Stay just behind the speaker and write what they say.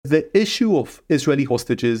The issue of Israeli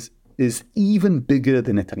hostages is even bigger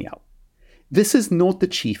than Netanyahu. This is not the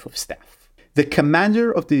chief of staff. The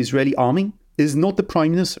commander of the Israeli army is not the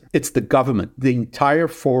prime minister. It's the government, the entire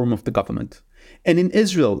form of the government. And in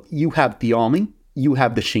Israel, you have the army, you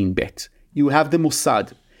have the Shin Bet, you have the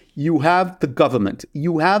Mossad, you have the government,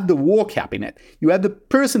 you have the war cabinet, you have the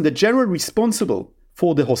person, the general responsible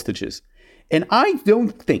for the hostages. And I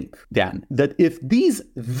don't think, Dan, that if these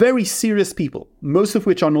very serious people, most of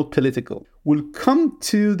which are not political, will come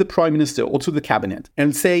to the prime minister or to the cabinet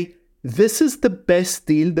and say, this is the best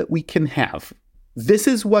deal that we can have. This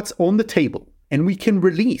is what's on the table. And we can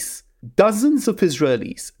release dozens of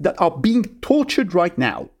Israelis that are being tortured right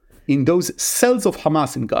now in those cells of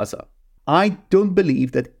Hamas in Gaza. I don't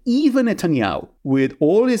believe that even Netanyahu, with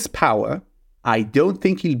all his power, I don't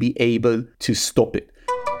think he'll be able to stop it.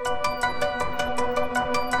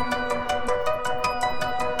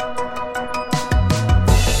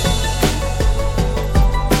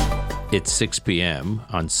 It's 6 p.m.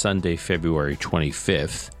 on Sunday, February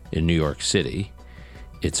 25th in New York City.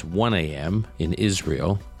 It's 1 a.m. in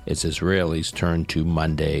Israel. It's Israelis' turn to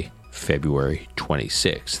Monday, February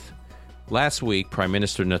 26th. Last week, Prime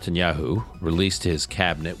Minister Netanyahu released to his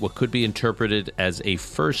cabinet what could be interpreted as a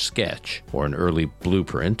first sketch or an early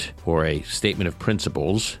blueprint or a statement of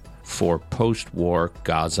principles for post-war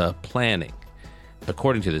Gaza planning.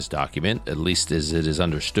 According to this document, at least as it is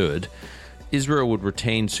understood, Israel would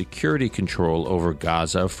retain security control over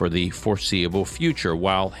Gaza for the foreseeable future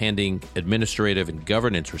while handing administrative and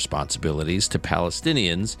governance responsibilities to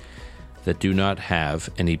Palestinians that do not have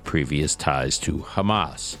any previous ties to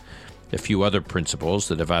Hamas. A few other principles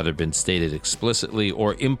that have either been stated explicitly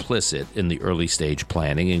or implicit in the early stage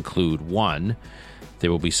planning include: 1,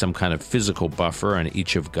 there will be some kind of physical buffer on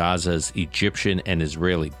each of Gaza's Egyptian and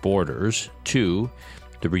Israeli borders. 2,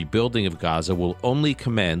 the rebuilding of Gaza will only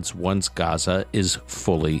commence once Gaza is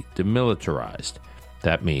fully demilitarized.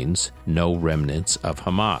 That means no remnants of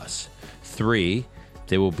Hamas. 3,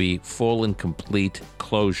 there will be full and complete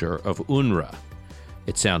closure of UNRWA.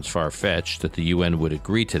 It sounds far-fetched that the UN would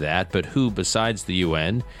agree to that, but who besides the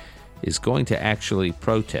UN is going to actually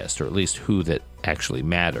protest, or at least who that actually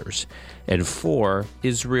matters? And 4,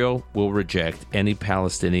 Israel will reject any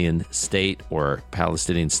Palestinian state or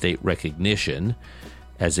Palestinian state recognition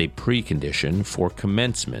as a precondition for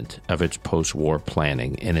commencement of its post-war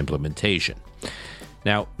planning and implementation.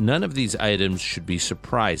 Now, none of these items should be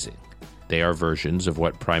surprising. They are versions of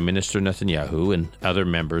what Prime Minister Netanyahu and other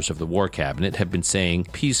members of the war cabinet have been saying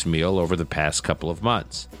piecemeal over the past couple of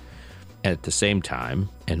months. At the same time,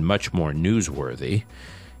 and much more newsworthy,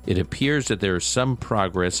 it appears that there is some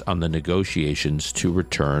progress on the negotiations to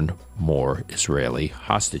return more Israeli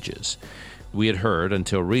hostages. We had heard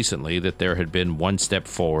until recently that there had been 1 step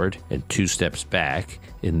forward and 2 steps back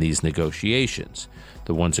in these negotiations,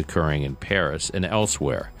 the ones occurring in Paris and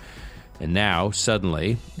elsewhere. And now,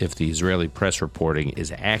 suddenly, if the Israeli press reporting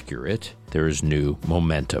is accurate, there is new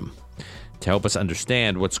momentum. To help us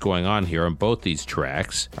understand what's going on here on both these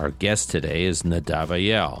tracks, our guest today is Nadav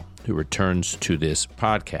Eyal, who returns to this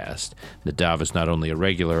podcast. Nadav is not only a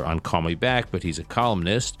regular on Call Me Back, but he's a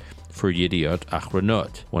columnist for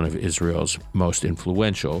Yediot, one of Israel's most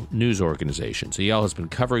influential news organizations. Eyal has been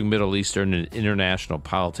covering Middle Eastern and international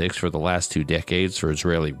politics for the last 2 decades for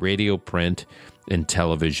Israeli radio, print, and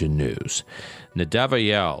television news. Nadav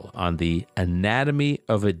Eyal on the anatomy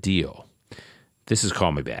of a deal. This is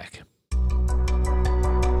Call Me Back.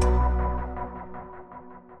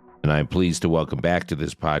 And I'm pleased to welcome back to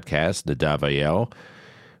this podcast Nadav Eyal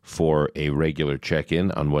for a regular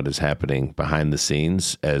check-in on what is happening behind the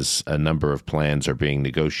scenes as a number of plans are being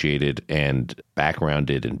negotiated and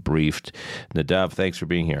backgrounded and briefed. Nadav, thanks for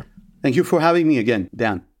being here. Thank you for having me again,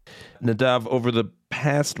 Dan. Nadav, over the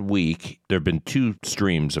past week, there have been 2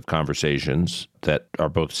 streams of conversations that are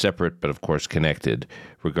both separate but, of course, connected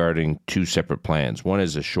regarding 2 separate plans. One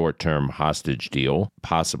is a short-term hostage deal,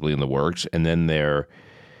 possibly in the works, and then there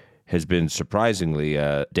has been surprisingly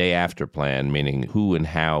a day-after plan, meaning who and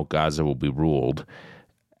how Gaza will be ruled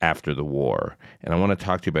after the war. And I want to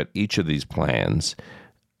talk to you about each of these plans.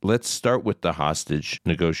 Let's start with the hostage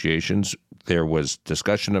negotiations. There was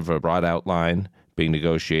discussion of a broad outline being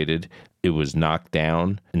negotiated. It was knocked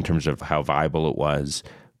down in terms of how viable it was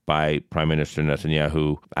by Prime Minister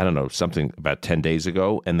Netanyahu, I don't know, something about 10 days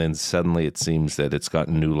ago, and then suddenly it seems that it's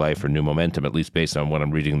gotten new life or new momentum, at least based on what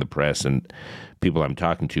I'm reading in the press and people I'm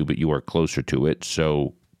talking to, but you are closer to it.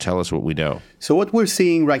 So tell us what we know. So what we're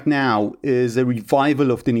seeing right now is a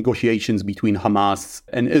revival of the negotiations between Hamas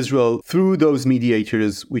and Israel through those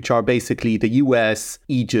mediators, which are basically the US,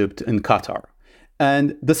 Egypt, and Qatar.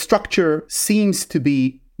 And the structure seems to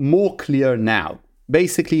be more clear now.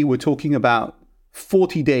 Basically, we're talking about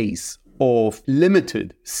 40 days of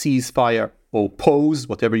limited ceasefire or pause,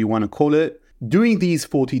 whatever you want to call it. During these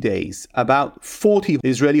 40 days, about 40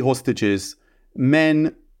 Israeli hostages,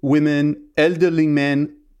 men, women, elderly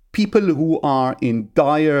men, people who are in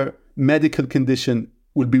dire medical condition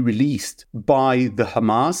will be released by the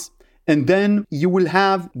Hamas. And then you will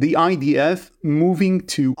have the IDF moving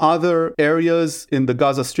to other areas in the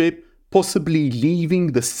Gaza Strip, possibly leaving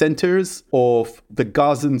the centers of the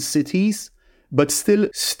Gazan cities, but still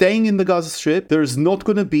staying in the Gaza Strip. There is not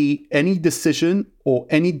going to be any decision or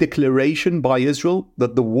any declaration by Israel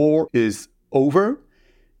that the war is over.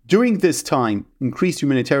 During this time, increased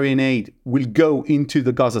humanitarian aid will go into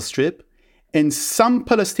the Gaza Strip, and some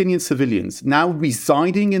Palestinian civilians now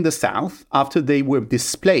residing in the south after they were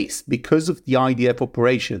displaced because of the IDF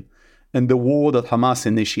operation and the war that Hamas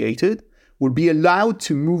initiated will be allowed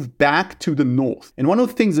to move back to the north. And one of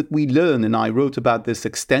the things that we learned, and I wrote about this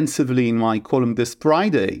extensively in my column this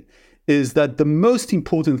Friday, is that the most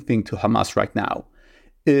important thing to Hamas right now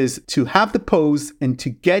is to have the pause and to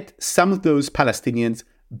get some of those Palestinians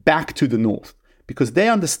back to the north. Because they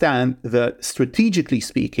understand that, strategically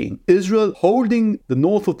speaking, Israel holding the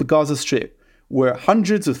north of the Gaza Strip, where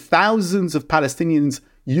hundreds of thousands of Palestinians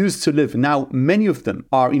used to live, now many of them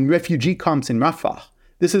are in refugee camps in Rafah.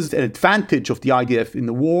 This is an advantage of the IDF in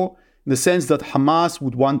the war, in the sense that Hamas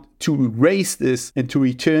would want to erase this and to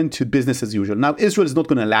return to business as usual. Now, Israel is not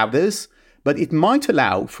going to allow this, but it might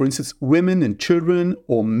allow, for instance, women and children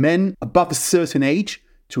or men above a certain age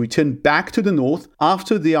to return back to the north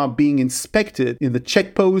after they are being inspected in the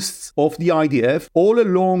checkposts of the IDF all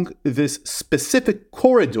along this specific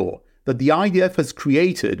corridor that the IDF has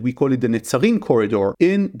created. We call it the Netzarim corridor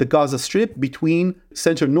in the Gaza Strip between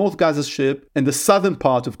central North Gaza Strip and the southern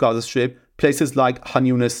part of Gaza Strip, places like Khan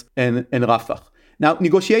Yunis and Rafah. Now,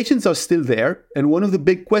 negotiations are still there, and one of the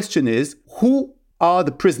big questions is, who are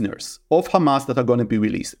the prisoners of Hamas that are going to be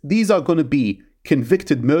released? These are going to be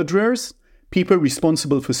convicted murderers, people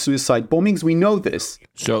responsible for suicide bombings. We know this.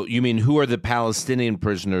 So you mean, who are the Palestinian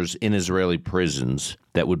prisoners in Israeli prisons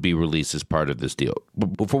that would be released as part of this deal?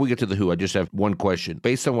 Before we get to the who, I just have one question.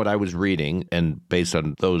 Based on what I was reading and based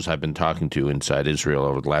on those I've been talking to inside Israel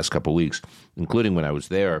over the last couple of weeks, including when I was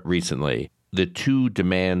there recently, the two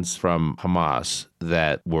demands from Hamas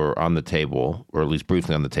that were on the table, or at least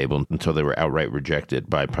briefly on the table until they were outright rejected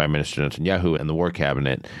by Prime Minister Netanyahu and the war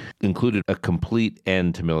cabinet, included a complete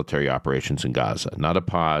end to military operations in Gaza. Not a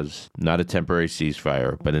pause, not a temporary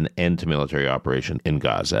ceasefire, but an end to military operation in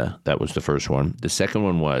Gaza. That was the first one. The second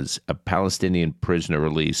one was a Palestinian prisoner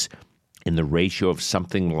release in the ratio of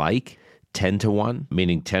something like 10-1,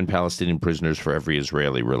 meaning 10 Palestinian prisoners for every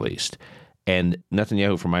Israeli released. And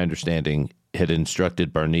Netanyahu, from my understanding, had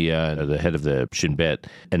instructed Barnea, the head of the Shin Bet,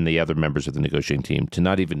 and the other members of the negotiating team to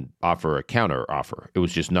not even offer a counter offer. It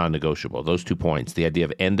was just non-negotiable. Those 2 points, the idea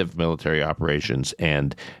of end of military operations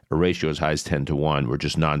and a ratio as high as 10-1, were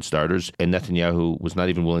just non-starters. And Netanyahu was not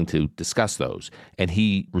even willing to discuss those. And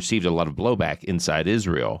he received a lot of blowback inside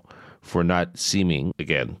Israel for not seeming,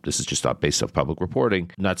 again, this is just not based off public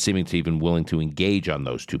reporting, not seeming to even willing to engage on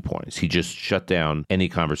those 2 points. He just shut down any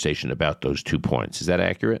conversation about those 2 points. Is that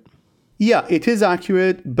accurate? Yeah, it is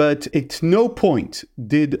accurate, but at no point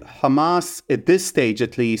did Hamas, at this stage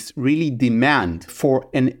at least, really demand for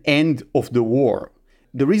an end of the war.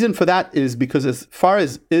 The reason for that is because as far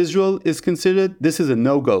as Israel is considered, this is a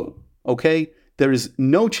no-go, okay? There is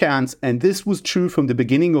no chance, and this was true from the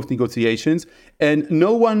beginning of negotiations, and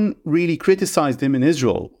no one really criticized him in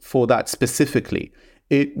Israel for that specifically.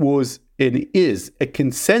 It was and is a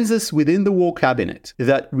consensus within the war cabinet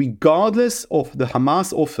that regardless of the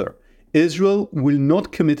Hamas offer, Israel will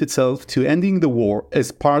not commit itself to ending the war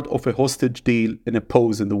as part of a hostage deal and a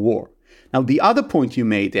pause in the war. Now, the other point you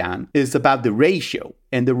made, Dan, is about the ratio.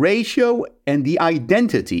 And the ratio and the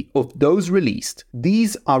identity of those released.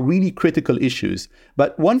 These are really critical issues.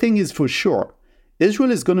 But one thing is for sure,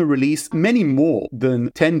 Israel is going to release many more than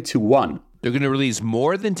 10-1. They're going to release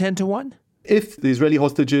more than 10-1? If the Israeli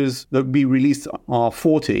hostages that will be released are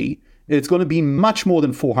 40, it's going to be much more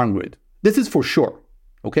than 400. This is for sure.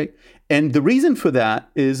 Okay. And the reason for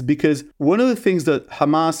that is because one of the things that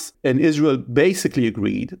Hamas and Israel basically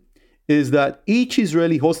agreed is that each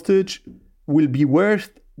Israeli hostage will be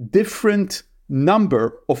worth different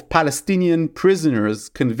number of Palestinian prisoners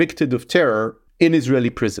convicted of terror in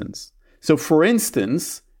Israeli prisons. So for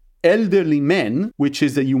instance, elderly men, which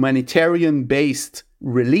is a humanitarian-based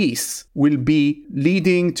release, will be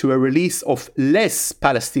leading to a release of less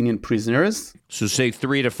Palestinian prisoners. So say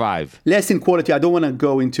 3 to 5. Less in quality. I don't want to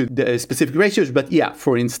go into the specific ratios, but yeah,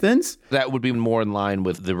 for instance. That would be more in line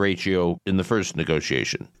with the ratio in the first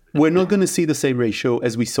negotiation. We're not going to see the same ratio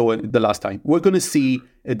as we saw the last time. We're going to see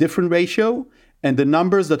a different ratio, and the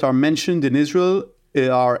numbers that are mentioned in Israel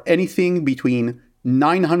are anything between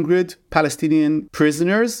 900 Palestinian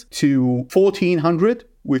prisoners to 1,400,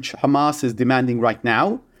 which Hamas is demanding right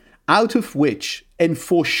now, out of which, and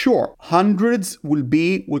for sure, hundreds will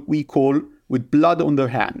be what we call with blood on their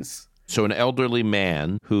hands. So an elderly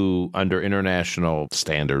man who, under international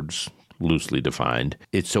standards, loosely defined,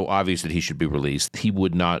 it's so obvious that he should be released. He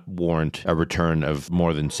would not warrant a return of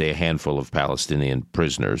more than, say, a handful of Palestinian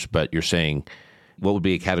prisoners. But you're saying, what would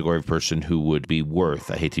be a category of person who would be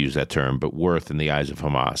worth, I hate to use that term, but worth in the eyes of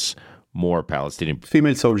Hamas, more Palestinian?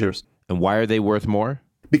 Female soldiers. And why are they worth more?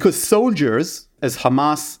 Because soldiers, as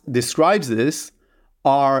Hamas describes this,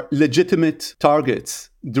 are legitimate targets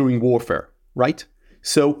during warfare, right?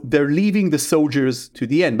 So they're leaving the soldiers to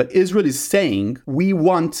the end. But Israel is saying, we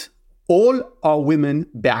want all our women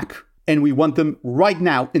back, and we want them right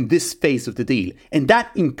now in this phase of the deal. And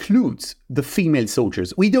that includes the female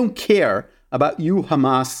soldiers. We don't care about you,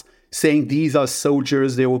 Hamas, saying these are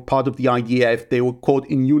soldiers, they were part of the IDF, they were caught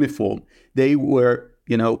in uniform, they were,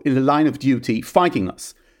 in the line of duty fighting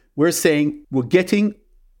us. We're saying we're getting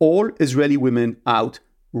all Israeli women out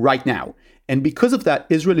right now. And because of that,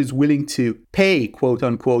 Israel is willing to pay, quote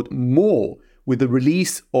unquote, more with the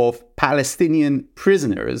release of Palestinian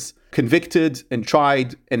prisoners convicted and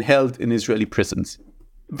tried and held in Israeli prisons.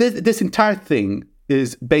 This entire thing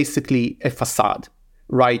is basically a facade,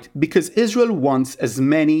 right? Because Israel wants as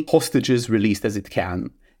many hostages released as it can.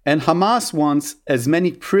 And Hamas wants as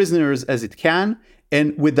many prisoners as it can,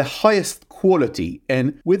 and with the highest quality.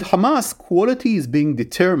 And with Hamas, quality is being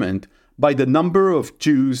determined by the number of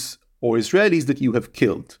Jews or Israelis that you have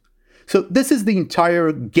killed. So this is the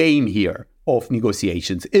entire game here of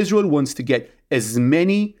negotiations. Israel wants to get as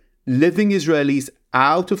many living Israelis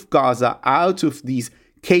out of Gaza, out of these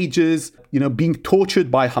cages, being tortured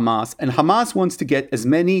by Hamas. And Hamas wants to get as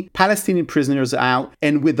many Palestinian prisoners out,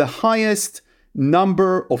 and with the highest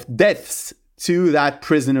number of deaths to that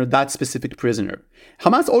prisoner, that specific prisoner.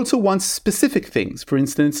 Hamas also wants specific things. For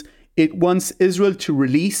instance, it wants Israel to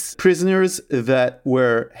release prisoners that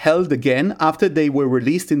were held again after they were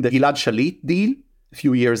released in the Gilad Shalit deal a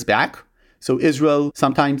few years back. So Israel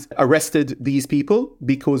sometimes arrested these people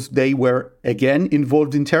because they were, again,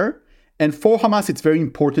 involved in terror. And for Hamas, it's very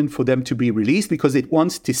important for them to be released because it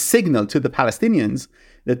wants to signal to the Palestinians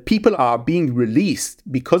that people are being released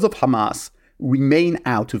because of Hamas remain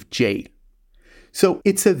out of jail. So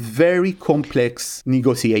it's a very complex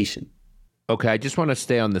negotiation. Okay, I just want to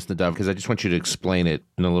stay on this, Nadav, because I just want you to explain it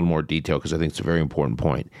in a little more detail because I think it's a very important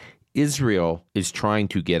point. Israel is trying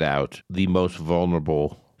to get out the most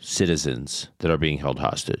vulnerable citizens that are being held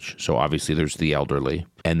hostage. So obviously there's the elderly,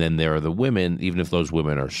 and then there are the women, even if those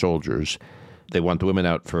women are soldiers. They want the women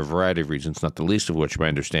out for a variety of reasons, not the least of which my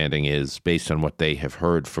understanding is based on what they have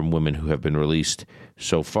heard from women who have been released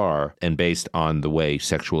so far and based on the way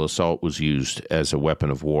sexual assault was used as a weapon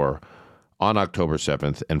of war on October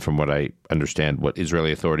 7th. And from what I understand, what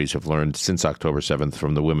Israeli authorities have learned since October 7th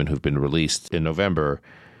from the women who've been released in November,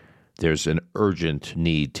 there's an urgent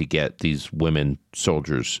need to get these women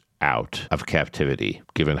soldiers out of captivity,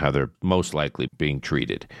 given how they're most likely being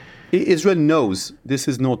treated. Israel knows, this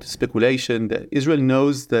is not speculation, that Israel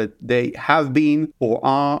knows that they have been or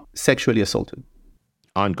are sexually assaulted.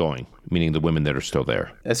 Ongoing, meaning the women that are still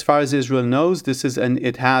there. As far as Israel knows,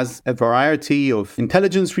 it has a variety of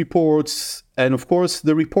intelligence reports and, of course,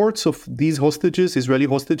 the reports of these hostages, Israeli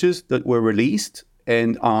hostages that were released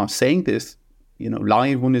and are saying this,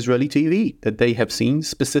 live on Israeli TV, that they have seen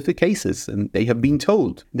specific cases and they have been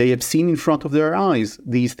told, they have seen in front of their eyes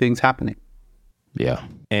these things happening. Yeah.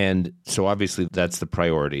 And so obviously that's the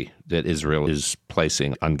priority that Israel is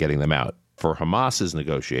placing on getting them out. For Hamas's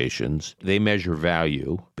negotiations, they measure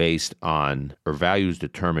value based on, or values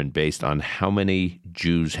determined based on how many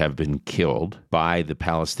Jews have been killed by the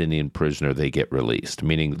Palestinian prisoner they get released.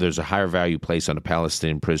 Meaning there's a higher value placed on a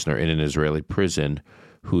Palestinian prisoner in an Israeli prison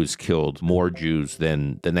who has killed more Jews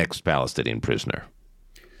than the next Palestinian prisoner.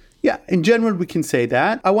 Yeah, in general, we can say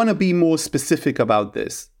that. I want to be more specific about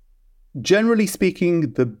this. Generally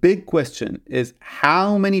speaking, the big question is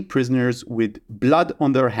how many prisoners with blood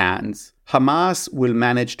on their hands Hamas will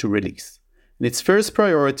manage to release. And its first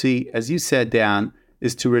priority, as you said, Dan,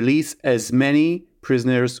 is to release as many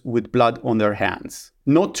prisoners with blood on their hands,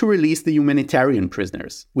 not to release the humanitarian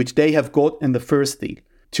prisoners, which they have got in the first deal,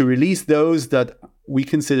 to release those that we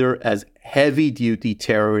consider as heavy-duty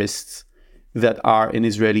terrorists that are in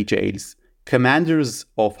Israeli jails, commanders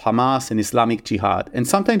of Hamas and Islamic Jihad, and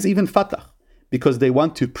sometimes even Fatah, because they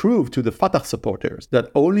want to prove to the Fatah supporters that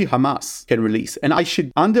only Hamas can release. And I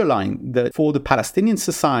should underline that for the Palestinian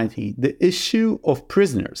society, the issue of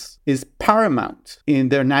prisoners is paramount in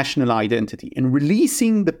their national identity. And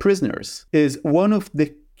releasing the prisoners is one of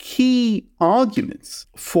the key arguments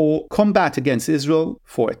for combat against Israel,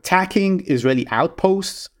 for attacking Israeli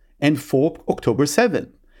outposts, and for October 7th.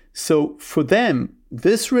 So for them,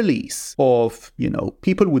 this release of,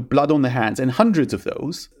 people with blood on their hands, and hundreds of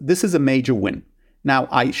those, this is a major win. Now,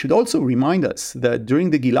 I should also remind us that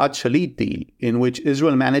during the Gilad Shalit deal, in which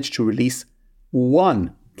Israel managed to release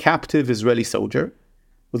one captive Israeli soldier, it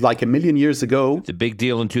was like 1 million years ago. It's a big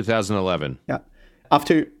deal in 2011. Yeah.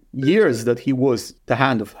 After years that he was the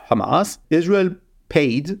hand of Hamas, Israel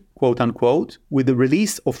paid, quote unquote, with the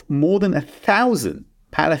release of more than 1,000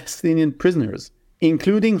 Palestinian prisoners,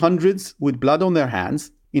 including hundreds with blood on their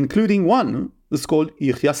hands, including one that's called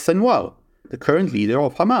Yahya Sinwar, the current leader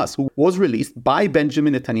of Hamas, who was released by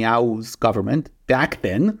Benjamin Netanyahu's government back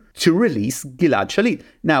then to release Gilad Shalit.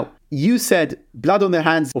 Now, you said blood on the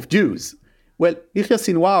hands of Jews. Well, Yahya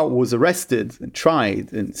Sinwar was arrested and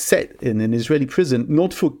tried and set in an Israeli prison,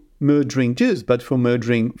 not for murdering Jews, but for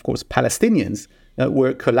murdering, of course, Palestinians that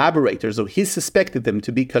were collaborators, or he suspected them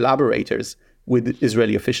to be collaborators with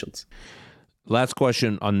Israeli officials. Last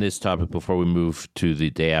question on this topic before we move to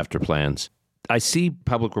the day after plans. I see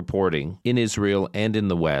public reporting in Israel and in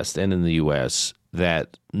the West and in the U.S.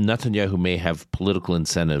 that Netanyahu may have political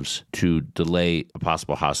incentives to delay a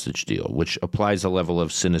possible hostage deal, which applies a level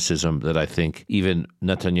of cynicism that I think even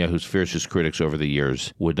Netanyahu's fiercest critics over the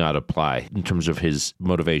years would not apply in terms of his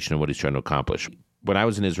motivation and what he's trying to accomplish. When I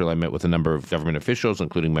was in Israel, I met with a number of government officials,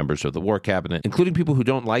 including members of the war cabinet, including people who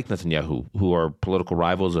don't like Netanyahu, who are political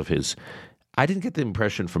rivals of his. I didn't get the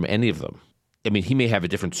impression from any of them. I mean, he may have a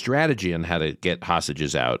different strategy on how to get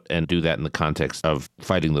hostages out and do that in the context of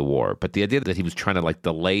fighting the war. But the idea that he was trying to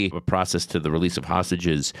delay a process to the release of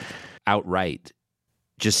hostages outright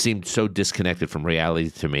just seemed so disconnected from reality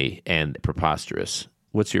to me and preposterous.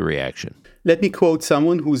 What's your reaction? Let me quote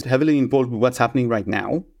someone who's heavily involved with what's happening right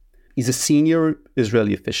now. He's a senior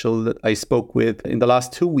Israeli official that I spoke with in the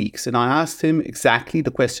last 2 weeks, and I asked him exactly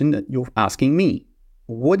the question that you're asking me.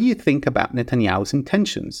 What do you think about Netanyahu's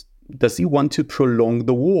intentions? Does he want to prolong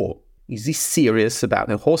the war? Is he serious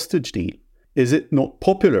about a hostage deal? Is it not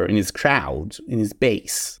popular in his crowd, in his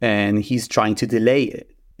base, and he's trying to delay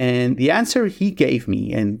it? And the answer he gave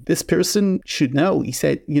me, and this person should know, he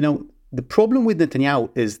said, the problem with Netanyahu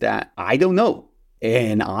is that I don't know.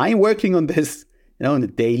 And I'm working on this, on a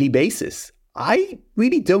daily basis. I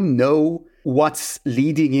really don't know what's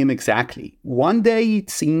leading him exactly. One day it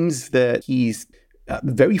seems that he's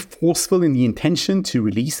very forceful in the intention to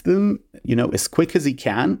release them, as quick as he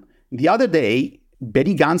can. The other day,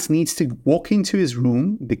 Benny Gantz needs to walk into his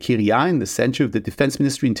room, the Kiryat in the center of the defense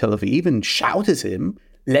ministry in Tel Aviv, and shout at him,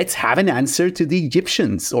 let's have an answer to the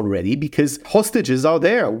Egyptians already, because hostages are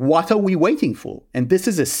there. What are we waiting for? And this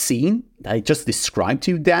is a scene that I just described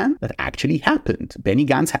to you, Dan, that actually happened. Benny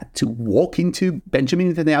Gantz had to walk into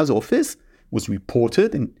Benjamin Netanyahu's office, was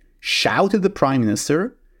reported, and shout at the prime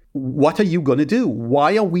minister, what are you going to do?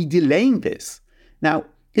 Why are we delaying this? Now,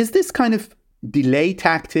 is this kind of delay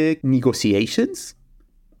tactic negotiations?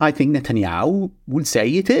 I think Netanyahu will say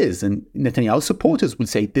it is. And Netanyahu supporters will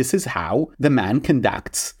say this is how the man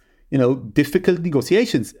conducts, difficult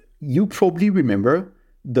negotiations. You probably remember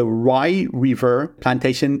the Rye River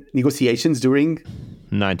plantation negotiations during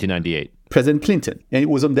 1998. President Clinton. And it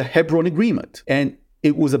was on the Hebron Agreement. And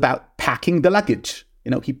it was about packing the luggage.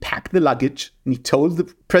 He packed the luggage and he told the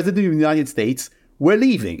president of the United States, we're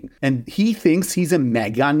leaving. And he thinks he's a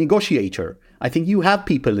mega negotiator. I think you have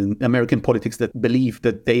people in American politics that believe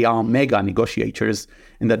that they are mega negotiators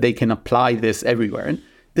and that they can apply this everywhere. And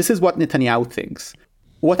this is what Netanyahu thinks.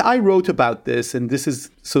 What I wrote about this, and this is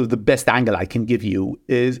sort of the best angle I can give you,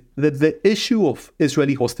 is that the issue of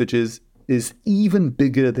Israeli hostages is even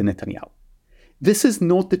bigger than Netanyahu. This is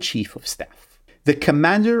not the chief of staff. The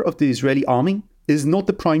commander of the Israeli army is not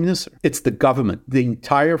the prime minister. It's the government, the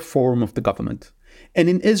entire form of the government. And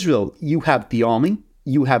in Israel, you have the army,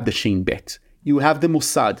 you have the Shin Bet, you have the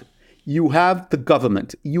Mossad, you have the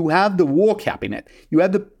government, you have the war cabinet, you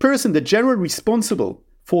have the person, the general responsible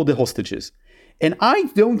for the hostages. And I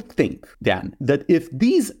don't think, Dan, that if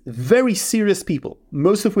these very serious people,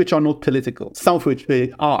 most of which are not political, some of which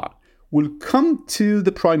they are, will come to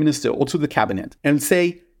the prime minister or to the cabinet and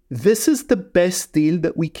say, this is the best deal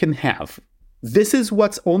that we can have. This is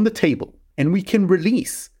what's on the table. And we can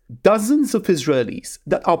release dozens of Israelis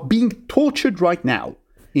that are being tortured right now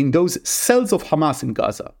in those cells of Hamas in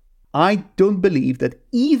Gaza. I don't believe that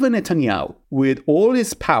even Netanyahu, with all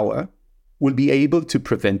his power, will be able to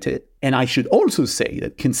prevent it. And I should also say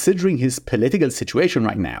that considering his political situation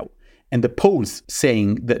right now, and the polls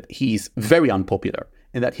saying that he's very unpopular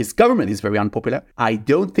and that his government is very unpopular, I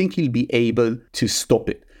don't think he'll be able to stop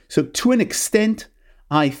it. So to an extent,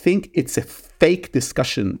 I think it's a fake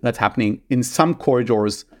discussion that's happening in some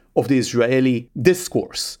corridors of the Israeli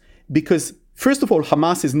discourse. Because, first of all,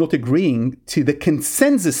 Hamas is not agreeing to the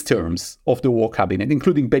consensus terms of the war cabinet,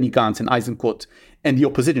 including Benny Gantz and Eisenkot and the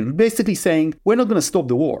opposition, basically saying, we're not going to stop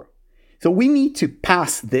the war. So we need to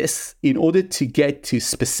pass this in order to get to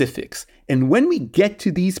specifics. And when we get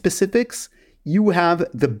to these specifics, you have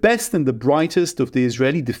the best and the brightest of the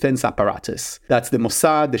Israeli defense apparatus. That's the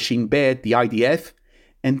Mossad, the Shin Bet, the IDF.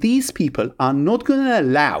 And these people are not going to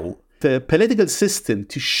allow the political system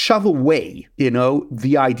to shove away,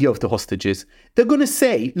 the idea of the hostages. They're going to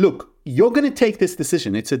say, look, you're going to take this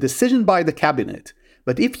decision. It's a decision by the cabinet.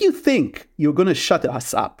 But if you think you're going to shut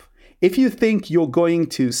us up, if you think you're going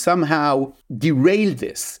to somehow derail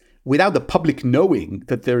this without the public knowing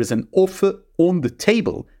that there is an offer on the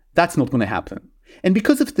table, that's not going to happen. And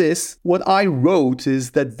because of this, what I wrote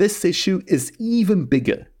is that this issue is even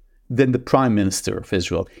bigger than the Prime Minister of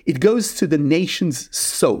Israel. It goes to the nation's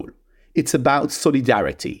soul. It's about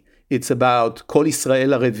solidarity. It's about Kol Israel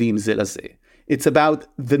Arevim Ze Lazeh. It's about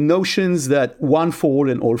the notions that one for all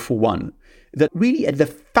and all for one, that really at the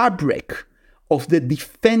fabric of the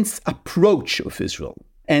defense approach of Israel.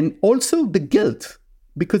 And also the guilt,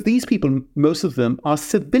 because these people, most of them are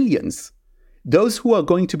civilians. Those who are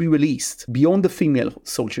going to be released beyond the female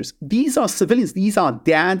soldiers, these are civilians. These are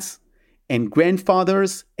dads and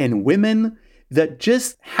grandfathers and women that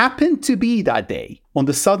just happened to be that day on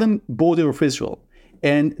the southern border of Israel.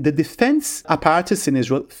 And the defense apparatus in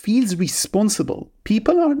Israel feels responsible.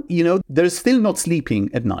 People are, they're still not sleeping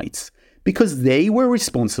at nights because they were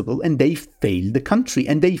responsible and they failed the country.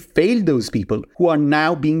 And they failed those people who are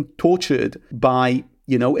now being tortured by,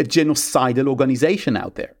 a genocidal organization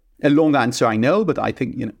out there. A long answer, I know, but I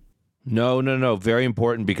think, No. Very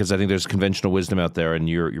important, because I think there's conventional wisdom out there, and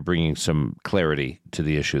you're bringing some clarity to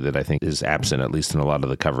the issue that I think is absent, at least in a lot of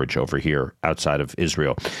the coverage over here outside of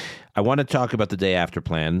Israel. I want to talk about the day after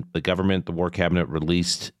plan. The government, the war cabinet,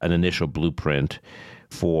 released an initial blueprint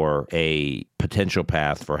for a potential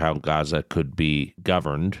path for how Gaza could be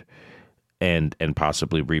governed and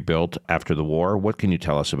possibly rebuilt after the war. What can you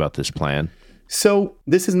tell us about this plan? So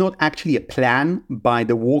this is not actually a plan by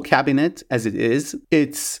the war cabinet as it is.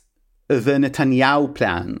 It's the Netanyahu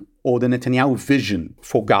plan or the Netanyahu vision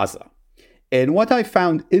for Gaza. And what I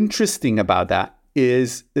found interesting about that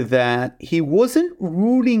is that he wasn't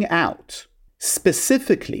ruling out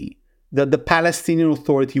specifically that the Palestinian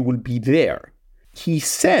Authority will be there. He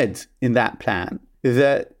said in that plan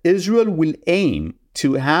that Israel will aim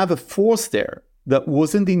to have a force there that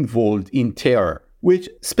wasn't involved in terror, which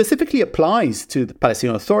specifically applies to the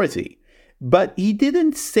Palestinian Authority. But he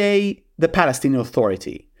didn't say the Palestinian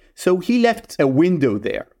Authority. So he left a window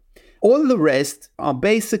there. All the rest are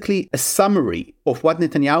basically a summary of what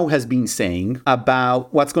Netanyahu has been saying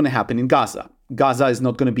about what's going to happen in Gaza. Gaza is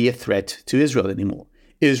not going to be a threat to Israel anymore.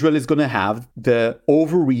 Israel is going to have the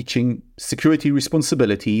overreaching security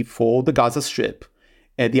responsibility for the Gaza Strip.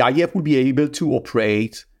 And the IDF will be able to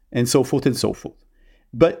operate and so forth and so forth.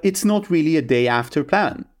 But it's not really a day after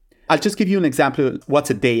plan. I'll just give you an example of what's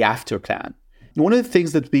a day after plan. One of the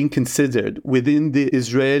things that's being considered within the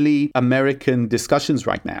Israeli-American discussions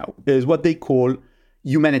right now is what they call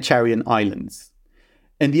humanitarian islands.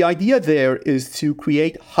 And the idea there is to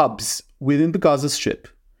create hubs within the Gaza Strip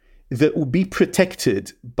that will be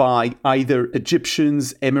protected by either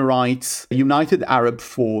Egyptians, Emirates, United Arab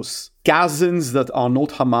Force, Gazans that are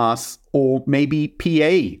not Hamas, or maybe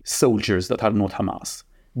PA soldiers that are not Hamas,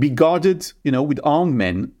 be guarded, with armed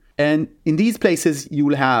men. And in these places, you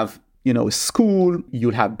will have, a school,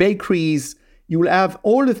 you'll have bakeries, you will have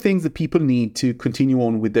all the things that people need to continue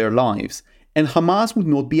on with their lives. And Hamas would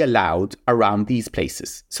not be allowed around these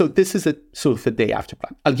places. So this is a sort of a day after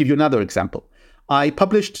plan. I'll give you another example. I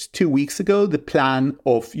published 2 weeks ago the plan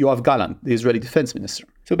of Yoav Gallant, the Israeli defense minister.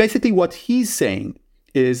 So basically what he's saying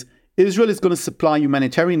is Israel is going to supply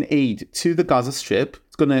humanitarian aid to the Gaza Strip.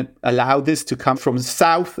 It's going to allow this to come from the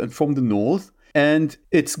south and from the north. And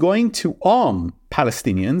it's going to arm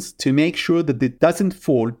Palestinians to make sure that it doesn't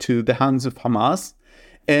fall to the hands of Hamas.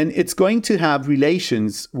 And it's going to have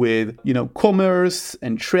relations with, commerce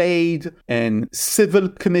and trade and civil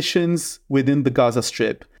commissions within the Gaza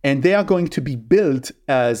Strip. And they are going to be built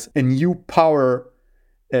as a new power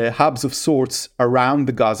hubs of sorts around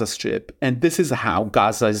the Gaza Strip. And this is how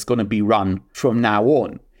Gaza is going to be run from now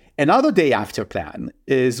on. Another day after plan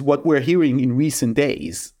is what we're hearing in recent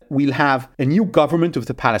days. We'll have a new government of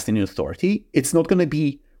the Palestinian Authority. It's not going to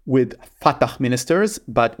be with Fatah ministers,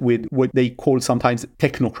 but with what they call sometimes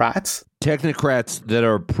technocrats. Technocrats that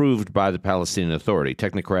are approved by the Palestinian Authority.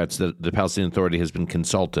 Technocrats that the Palestinian Authority has been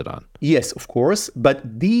consulted on. Yes, of course. But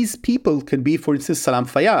these people can be, for instance, Salam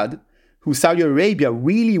Fayyad, who Saudi Arabia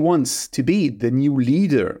really wants to be the new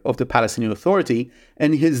leader of the Palestinian Authority,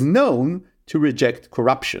 and he is known to reject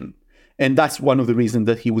corruption. And that's one of the reasons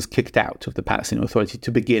that he was kicked out of the Palestinian Authority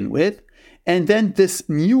to begin with. And then this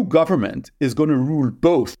new government is going to rule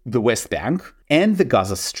both the West Bank and the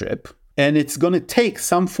Gaza Strip. And it's going to take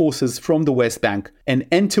some forces from the West Bank and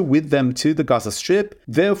enter with them to the Gaza Strip,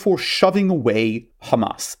 therefore shoving away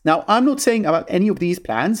Hamas. Now, I'm not saying about any of these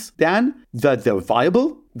plans, Dan, that they're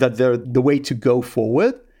viable, that they're the way to go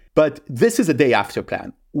forward. But this is a day after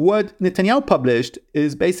plan. What Netanyahu published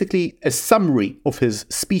is basically a summary of his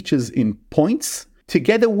speeches in points,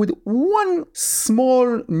 together with one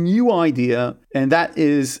small new idea, and that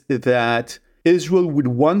is that Israel would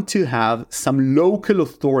want to have some local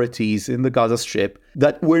authorities in the Gaza Strip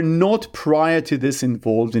that were not prior to this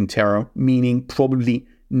involved in terror, meaning probably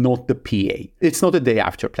not the PA. It's not a day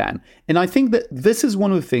after plan. And I think that this is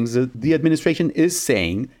one of the things that the administration is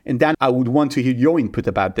saying, and Dan, I would want to hear your input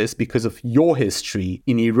about this because of your history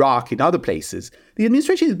in Iraq and other places. The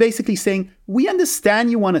administration is basically saying, we understand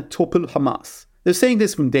you want to topple Hamas. They're saying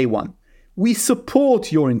this from day one. We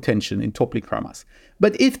support your intention in toppling Hamas.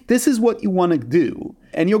 But if this is what you want to do,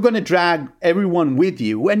 and you're going to drag everyone with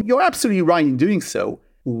you, and you're absolutely right in doing so,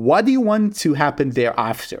 what do you want to happen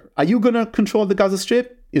thereafter? Are you going to control the Gaza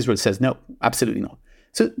Strip? Israel says no, absolutely not.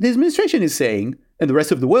 So the administration is saying, and the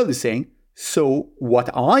rest of the world is saying, so what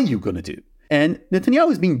are you going to do? And Netanyahu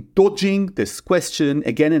has been dodging this question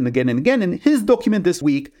again and again and again. And his document this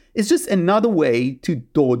week is just another way to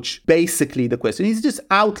dodge basically the question. He's just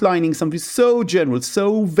outlining something so general,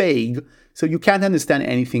 so vague, so you can't understand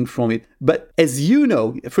anything from it. But as you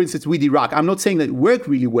know, for instance, with Iraq, I'm not saying that it worked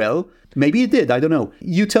really well. Maybe it did. I don't know.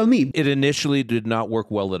 You tell me. It initially did not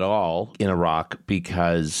work well at all in Iraq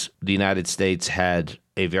because the United States had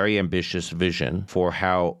a very ambitious vision for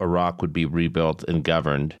how Iraq would be rebuilt and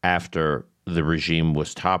governed after the regime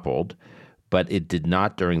was toppled. But it did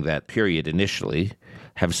not, during that period initially,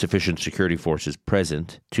 have sufficient security forces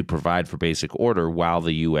present to provide for basic order while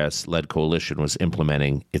the U.S.-led coalition was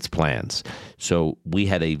implementing its plans. So we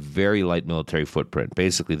had a very light military footprint.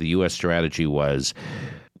 Basically, the U.S. strategy was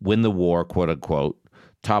win the war, quote unquote,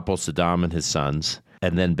 topple Saddam and his sons,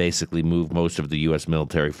 and then basically move most of the U.S.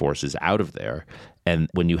 military forces out of there. And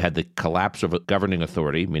when you had the collapse of a governing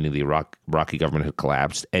authority, meaning the Iraqi government had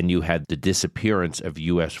collapsed, and you had the disappearance of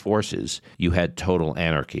U.S. forces, you had total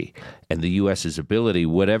anarchy. And the U.S.'s ability,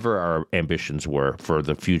 whatever our ambitions were for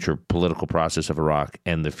the future political process of Iraq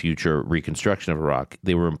and the future reconstruction of Iraq,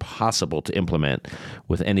 they were impossible to implement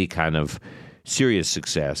with any kind of serious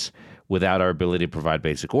success without our ability to provide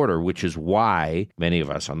basic order, which is why many of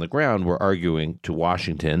us on the ground were arguing to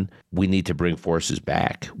Washington, we need to bring forces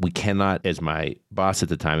back. We cannot, as my boss at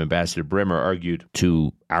the time, Ambassador Bremer, argued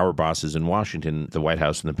to our bosses in Washington, the White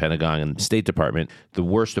House and the Pentagon and the State Department, the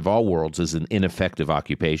worst of all worlds is an ineffective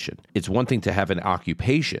occupation. It's one thing to have an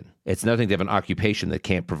occupation. It's another thing to have an occupation that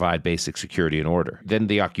can't provide basic security and order. Then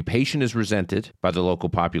the occupation is resented by the local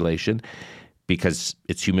population because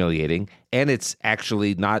it's humiliating, and it's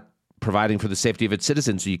actually not providing for the safety of its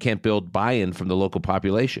citizens, so you can't build buy-in from the local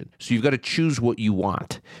population. So you've got to choose what you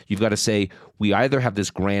want. You've got to say, we either have this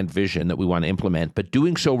grand vision that we want to implement, but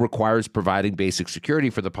doing so requires providing basic security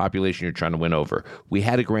for the population you're trying to win over. We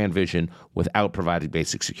had a grand vision without providing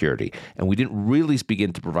basic security, and we didn't really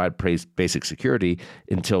begin to provide basic security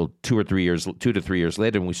until 2 to 3 years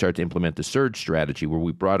later, when we started to implement the surge strategy, where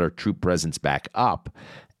we brought our troop presence back up,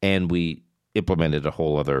 and we implemented a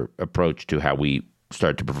whole other approach to how we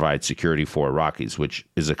start to provide security for Iraqis, which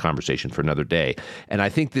is a conversation for another day. And I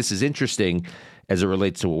think this is interesting as it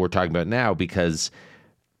relates to what we're talking about now, because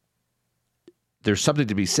there's something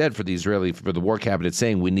to be said for the war cabinet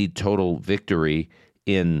saying we need total victory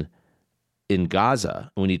in Gaza.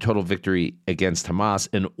 We need total victory against Hamas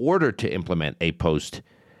in order to implement a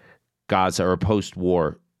post-Gaza or a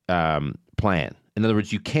post-war plan. In other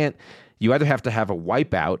words, you either have to have a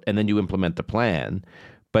wipeout and then you implement the plan,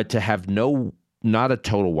 but to have not a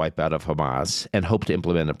total wipeout of Hamas and hope to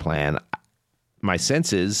implement a plan, my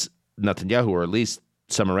sense is Netanyahu, or at least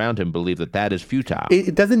some around him, believe that is futile.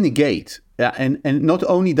 It doesn't negate, and not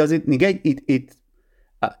only does it negate,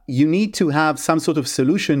 you need to have some sort of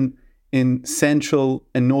solution in central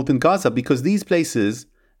and northern Gaza, because these places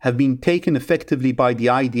have been taken effectively by the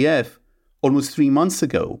IDF almost 3 months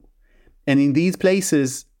ago. And in these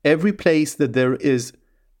places, every place that there is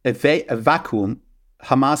a vacuum,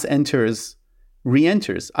 Hamas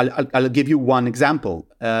re-enters. I'll give you one example.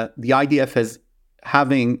 The IDF is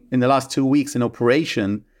having, in the last 2 weeks, an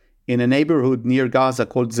operation in a neighborhood near Gaza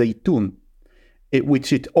called Zaytun,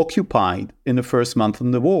 which it occupied in the first month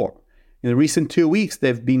of the war. In the recent 2 weeks,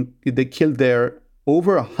 they killed there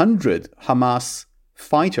over 100 Hamas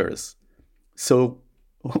fighters. So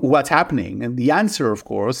what's happening? And the answer, of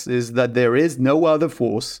course, is that there is no other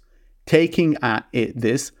force taking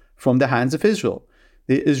this from the hands of Israel.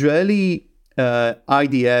 The Israeli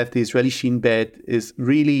IDF, the Israeli Shin Bet, is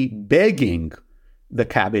really begging the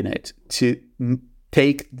cabinet to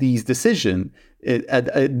take these decisions.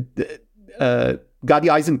 Gadi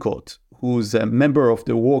Eisenkot, who's a member of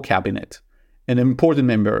the war cabinet, an important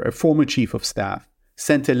member, a former chief of staff,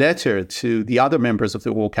 sent a letter to the other members of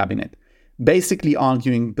the war cabinet, basically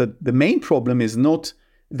arguing that the main problem is not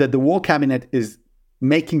that the war cabinet is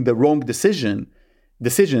making the wrong decisions,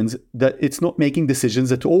 that it's not making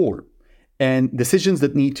decisions at all, and decisions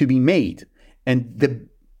that need to be made. And the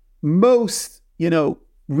most,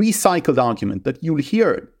 recycled argument that you'll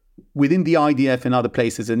hear within the IDF and other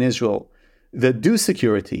places in Israel that do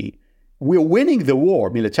security, we're winning the war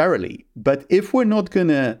militarily, but if we're not going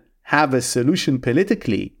to have a solution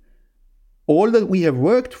politically, all that we have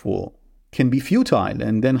worked for can be futile,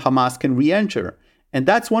 and then Hamas can re-enter. And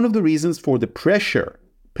that's one of the reasons for the pressure,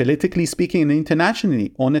 politically speaking and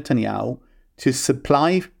internationally, on Netanyahu to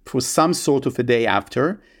supply for some sort of a day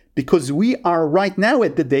after, because we are right now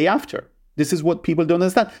at the day after. This is what people don't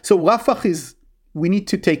understand. So Rafah we need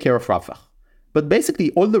to take care of Rafah. But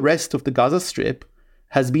basically, all the rest of the Gaza Strip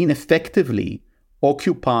has been effectively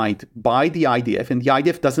occupied by the IDF, and the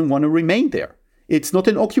IDF doesn't want to remain there. It's not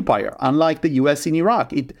an occupier, unlike the US in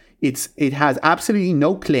Iraq. It has absolutely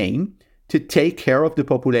no claim to take care of the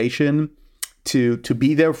population, to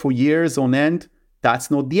be there for years on end. That's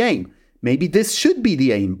not the aim. Maybe this should be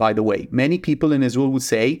the aim, by the way. Many people in Israel would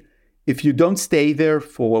say, if you don't stay there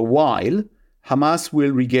for a while, Hamas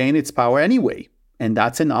will regain its power anyway. And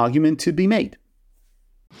that's an argument to be made.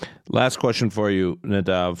 Last question for you,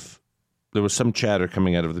 Nadav. There was some chatter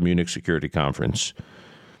coming out of the Munich Security Conference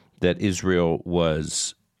that Israel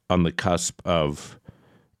was on the cusp of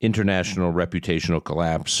international reputational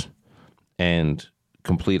collapse and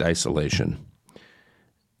complete isolation.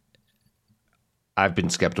 I've been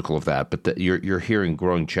skeptical of that, but you're hearing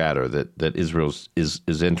growing chatter that Israel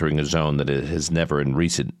is entering a zone that it has never, in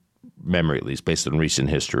recent memory at least, based on recent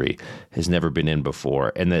history, has never been in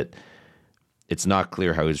before, and that it's not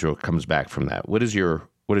clear how Israel comes back from that. What is your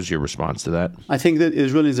response to that? I think that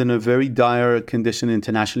Israel is in a very dire condition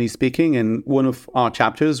internationally speaking, and one of our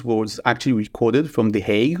chapters was actually recorded from The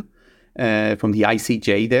Hague, from the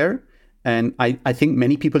ICJ there. And I think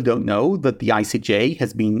many people don't know that the ICJ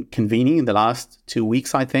has been convening in the last 2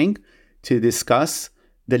 weeks, I think, to discuss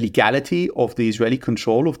the legality of the Israeli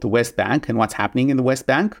control of the West Bank and what's happening in the West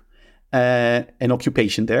Bank, and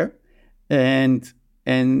occupation there. And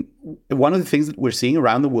one of the things that we're seeing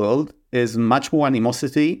around the world is much more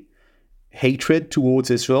animosity, hatred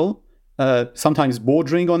towards Israel, sometimes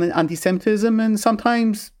bordering on anti-Semitism and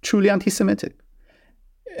sometimes truly anti-Semitic.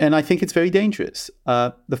 And I think it's very dangerous.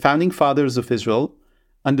 The founding fathers of Israel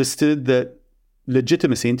understood that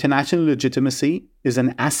legitimacy, international legitimacy, is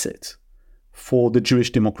an asset for the Jewish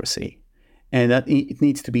democracy, and that it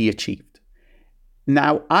needs to be achieved.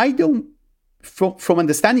 Now, I don't, from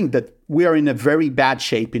understanding that we are in a very bad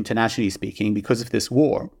shape internationally speaking because of this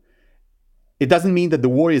war, it doesn't mean that the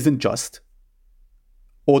war isn't just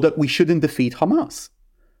or that we shouldn't defeat Hamas.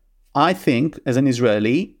 I think, as an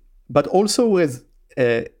Israeli, but also as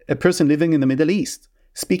a person living in the Middle East,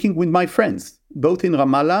 speaking with my friends, both in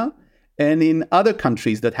Ramallah and in other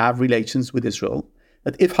countries that have relations with Israel,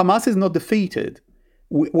 that if Hamas is not defeated,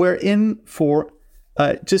 we're in for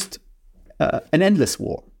just an endless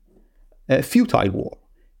war, a futile war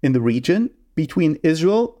in the region between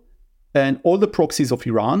Israel and all the proxies of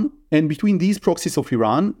Iran, and between these proxies of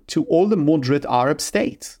Iran to all the moderate Arab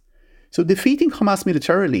states. So defeating Hamas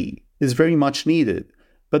militarily is very much needed.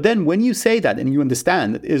 But then when you say that and you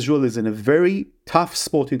understand that Israel is in a very tough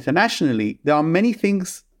spot internationally, there are many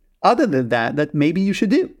things other than that maybe you should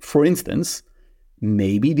do. For instance,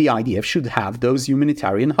 maybe the IDF should have those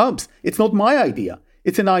humanitarian hubs. It's not my idea.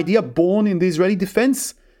 It's an idea born in the Israeli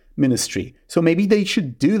Defense ministry. So maybe they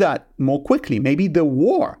should do that more quickly. Maybe the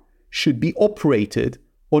war should be operated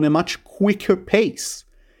on a much quicker pace.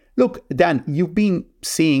 Look, Dan, you've been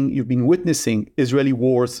witnessing Israeli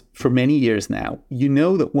wars for many years now. You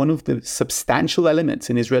know that one of the substantial elements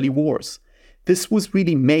in Israeli wars, this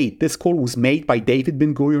call was made by David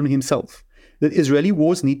Ben-Gurion himself, that Israeli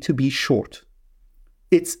wars need to be short.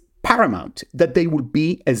 It's paramount that they will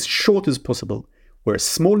be as short as possible. We're a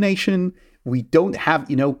small nation. We don't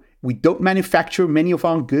manufacture many of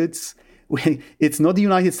our goods. It's not the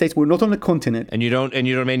United States. We're not on a continent. And you don't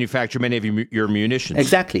manufacture many of your munitions.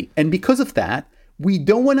 Exactly. And because of that, we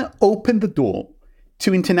don't want to open the door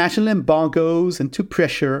to international embargoes and to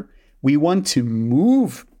pressure. We want to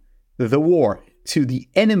move the war to the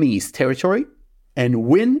enemy's territory and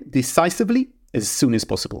win decisively as soon as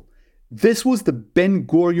possible. This was the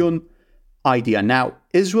Ben-Gurion idea. Now,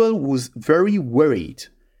 Israel was very worried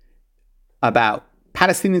about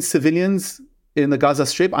Palestinian civilians in the Gaza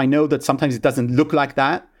Strip. I know that sometimes it doesn't look like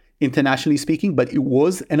that, internationally speaking, but it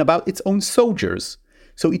was, and about its own soldiers.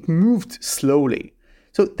 So it moved slowly.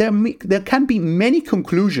 So there can be many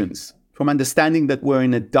conclusions from understanding that we're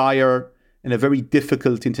in a dire and a very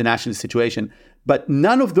difficult international situation. But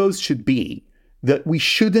none of those should be that we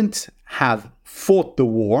shouldn't have fought the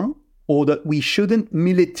war or that we shouldn't,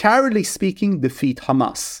 militarily speaking, defeat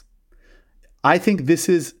Hamas. I think this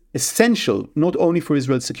is essential, not only for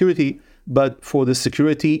Israel's security, but for the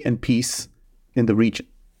security and peace in the region.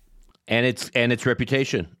 And its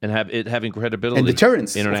reputation and having credibility. And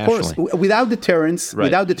deterrence, internationally. Of course. Without deterrence,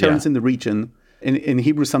 Right. in the region, in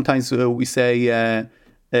Hebrew sometimes we say,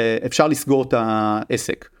 אפשר לסגור את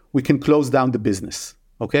העסק. We can close down the business.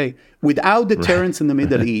 Okay? Without deterrence in the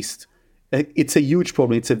Middle East, it's a huge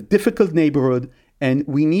problem. It's a difficult neighborhood, and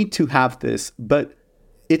we need to have this. But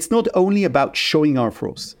it's not only about showing our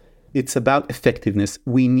force. It's about effectiveness.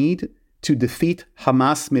 We need to defeat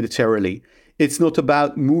Hamas militarily. It's not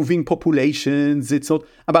about moving populations. It's not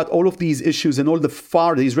about all of these issues and all the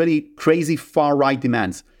Israeli crazy far-right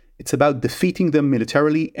demands. It's about defeating them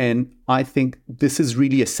militarily, and I think this is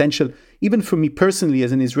really essential, even for me personally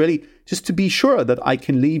as an Israeli, just to be sure that I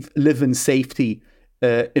can live in safety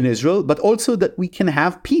in Israel, but also that we can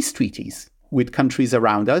have peace treaties with countries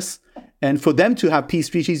around us, and for them to have peace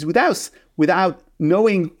treaties with us without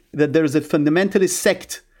knowing that there's a fundamentalist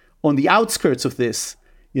sect on the outskirts of this,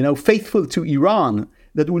 faithful to Iran,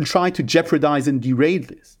 that will try to jeopardize and derail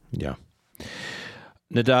this. Yeah.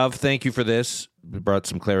 Nadav, thank you for this. It brought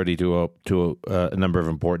some clarity to a number of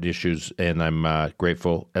important issues, and I'm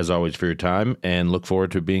grateful, as always, for your time, and look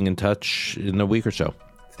forward to being in touch in a week or so.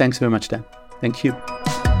 Thanks very much, Dan. Thank you.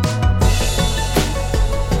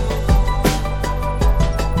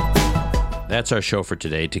 That's our show for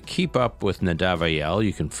today. To keep up with Nadav Eyal,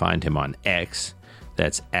 you can find him on X.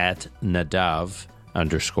 That's at Nadav_Eyal,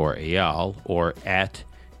 or at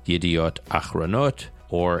Yediot Achronot,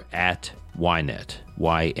 or at Ynet,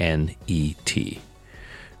 YNET.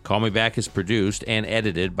 Call Me Back is produced and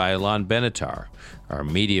edited by Alon Benatar. Our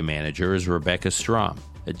media manager is Rebecca Strom.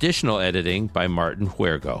 Additional editing by Martin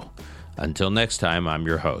Huergo. Until next time, I'm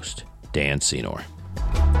your host, Dan Senor.